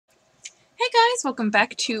guys, welcome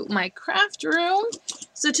back to my craft room.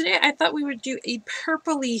 So today I thought we would do a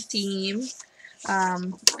purpley theme.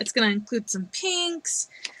 It's going to include some pinks,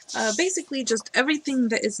 basically just everything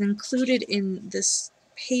that is included in this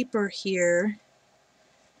paper here.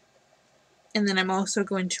 And then I'm also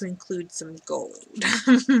going to include some gold,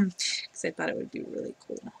 because I thought it would be really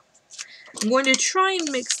cool. I'm going to try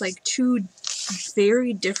and mix like two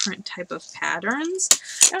very different type of patterns.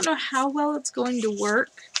 I don't know how well it's going to work.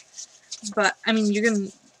 But, I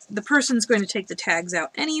mean, the person's going to take the tags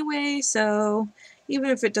out anyway, so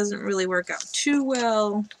even if it doesn't really work out too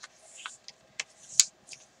well,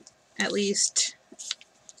 at least,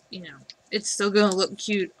 you know, it's still going to look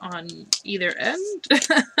cute on either end.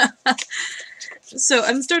 So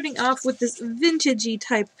I'm starting off with this vintagey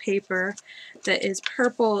type paper that is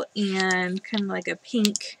purple and kind of like a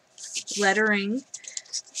pink lettering,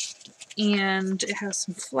 and it has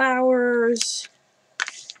some flowers.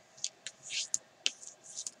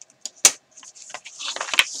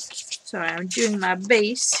 So I'm doing my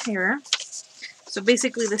base here. So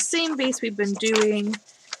basically the same base we've been doing.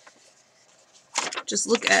 Just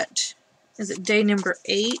look at, is it day number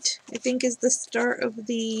 8? I think is the start of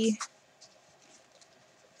the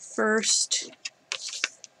first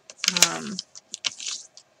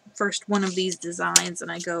one of these designs,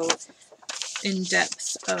 and I go in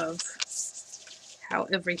depth of how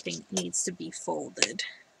everything needs to be folded.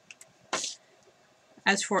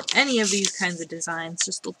 As for any of these kinds of designs,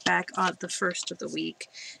 just look back on the first of the week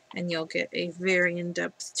and you'll get a very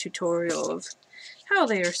in-depth tutorial of how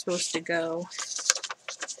they are supposed to go.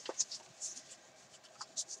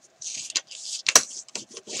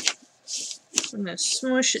 I'm going to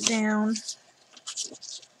smush it down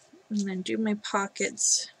and then do my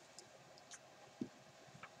pockets.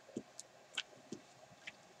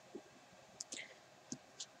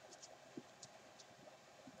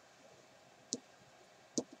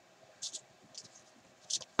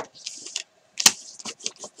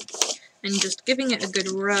 And just giving it a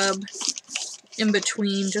good rub in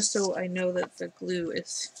between, just so I know that the glue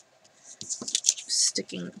is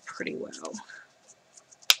sticking pretty well.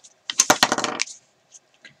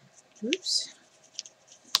 Oops.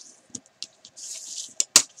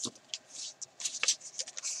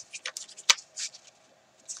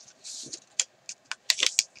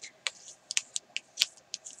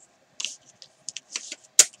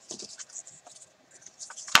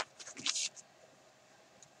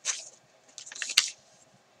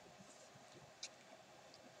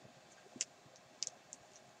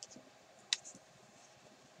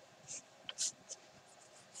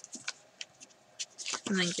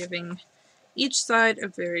 And then giving each side a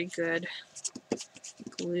very good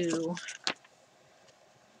glue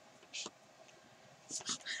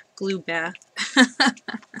bath.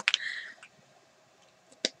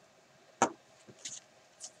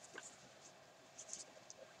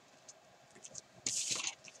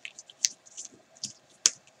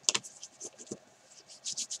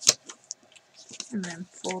 And then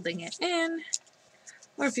folding it in,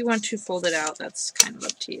 or if you want to fold it out, that's kind of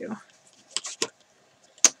up to you.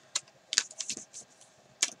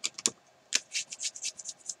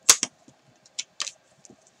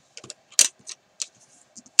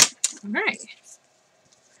 Alright,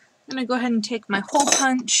 I'm going to go ahead and take my hole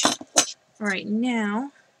punch right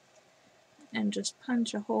now and just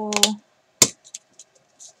punch a hole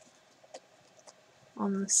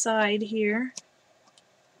on the side here.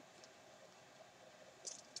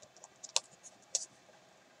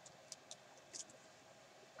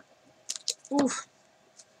 Oof.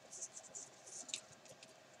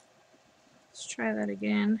 Let's try that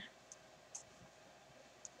again.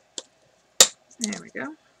 There we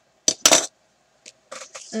go.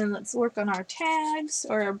 And let's work on our tags,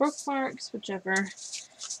 or our bookmarks, whichever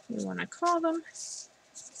you want to call them.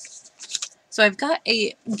 So I've got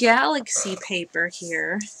a galaxy paper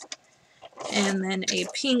here, and then a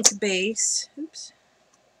pink base. Oops.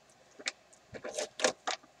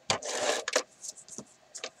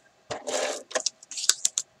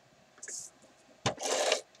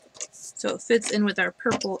 So it fits in with our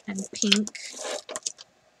purple and pink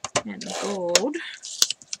and gold.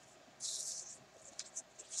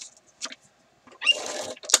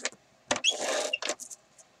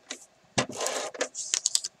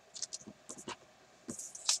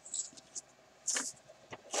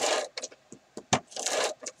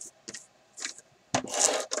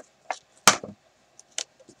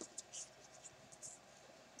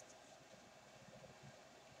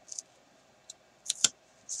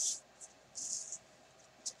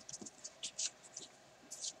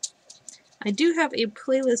 I do have a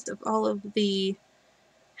playlist of all of the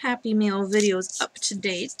Happy Mail videos up to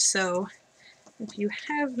date, so If you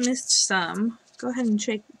have missed some, go ahead and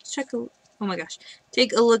take a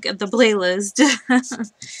look at the playlist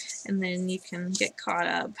and then you can get caught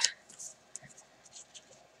up.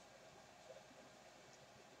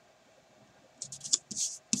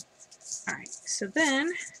 Alright, so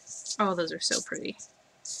then, oh, those are so pretty.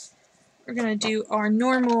 We're going to do our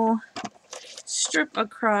normal strip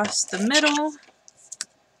across the middle.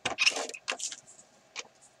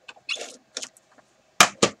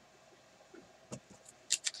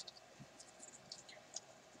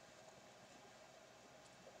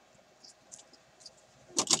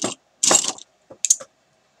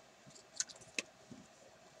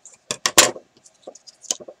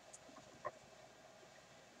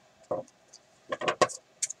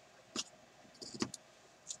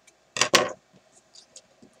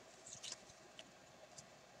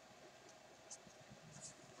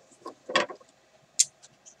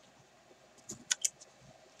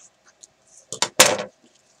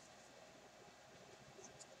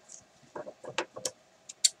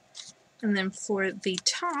 And then for the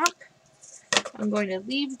top, I'm going to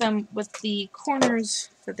leave them with the corners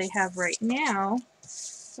that they have right now.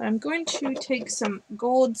 But I'm going to take some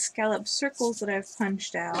gold scallop circles that I've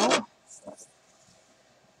punched out,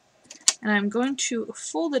 and I'm going to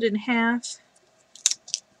fold it in half.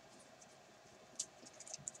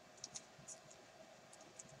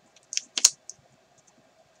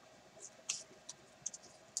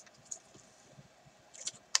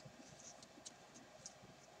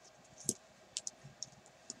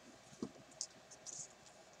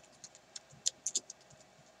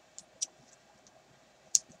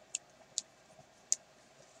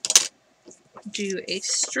 Do a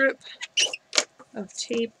strip of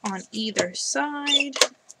tape on either side,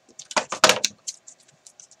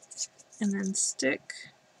 and then stick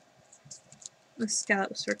the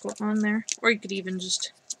scallop circle on there, or you could even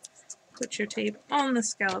just put your tape on the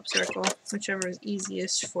scallop circle, whichever is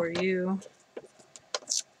easiest for you.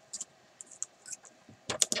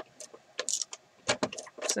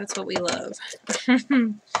 So that's what we love.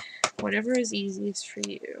 Whatever is easiest for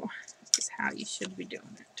you is how you should be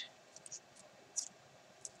doing it.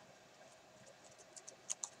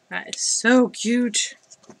 That is so cute.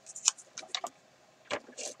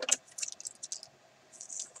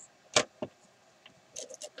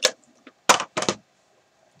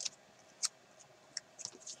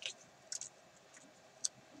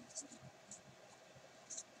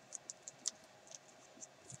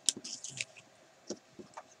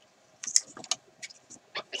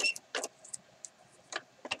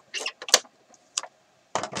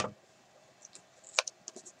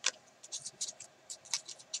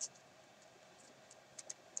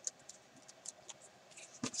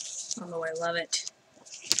 Oh, I love it.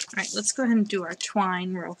 Alright, let's go ahead and do our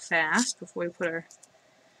twine real fast before we put our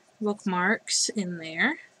bookmarks in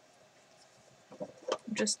there.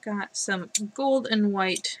 Just got some gold and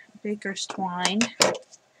white baker's twine.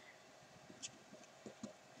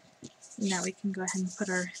 Now we can go ahead and put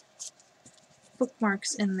our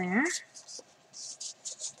bookmarks in there.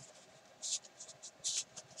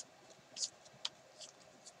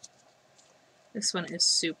 This one is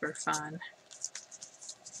super fun.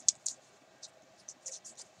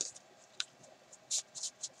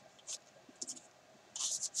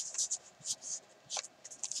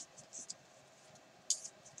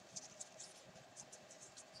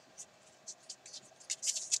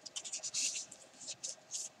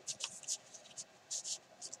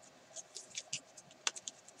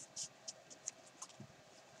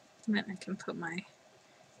 And then I can put my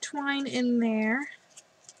twine in there.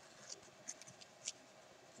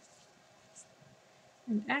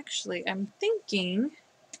 And actually, I'm thinking,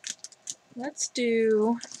 let's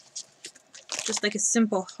do just like a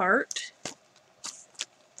simple heart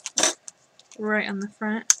right on the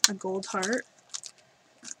front, a gold heart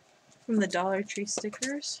from the Dollar Tree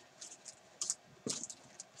stickers.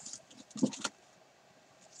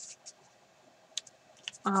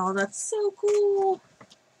 Oh, that's so cool!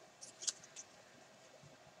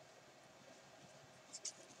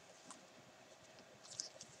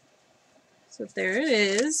 So there it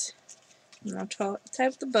is. And I'll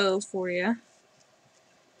type the bow for you.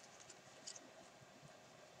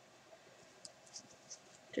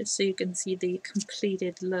 Just so you can see the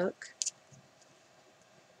completed look.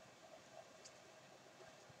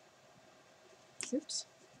 Oops.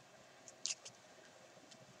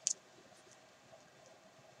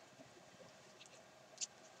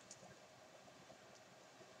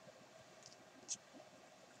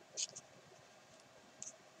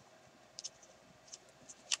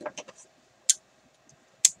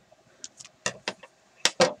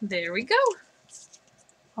 There we go.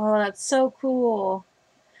 Oh, that's so cool.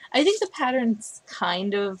 I think the pattern's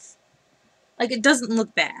kind of, like, it doesn't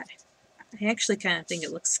look bad. I actually kind of think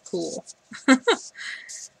it looks cool.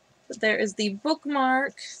 But there is the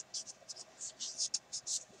bookmark.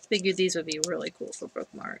 Figured these would be really cool for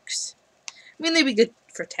bookmarks. I mean, they'd be good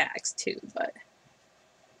for tags too, but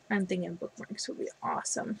I'm thinking bookmarks would be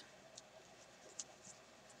awesome.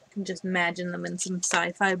 I can just imagine them in some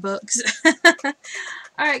sci-fi books.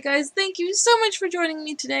 Alright guys, thank you so much for joining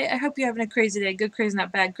me today. I hope you're having a crazy day. Good crazy,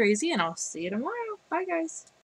 not bad crazy, and I'll see you tomorrow. Bye guys.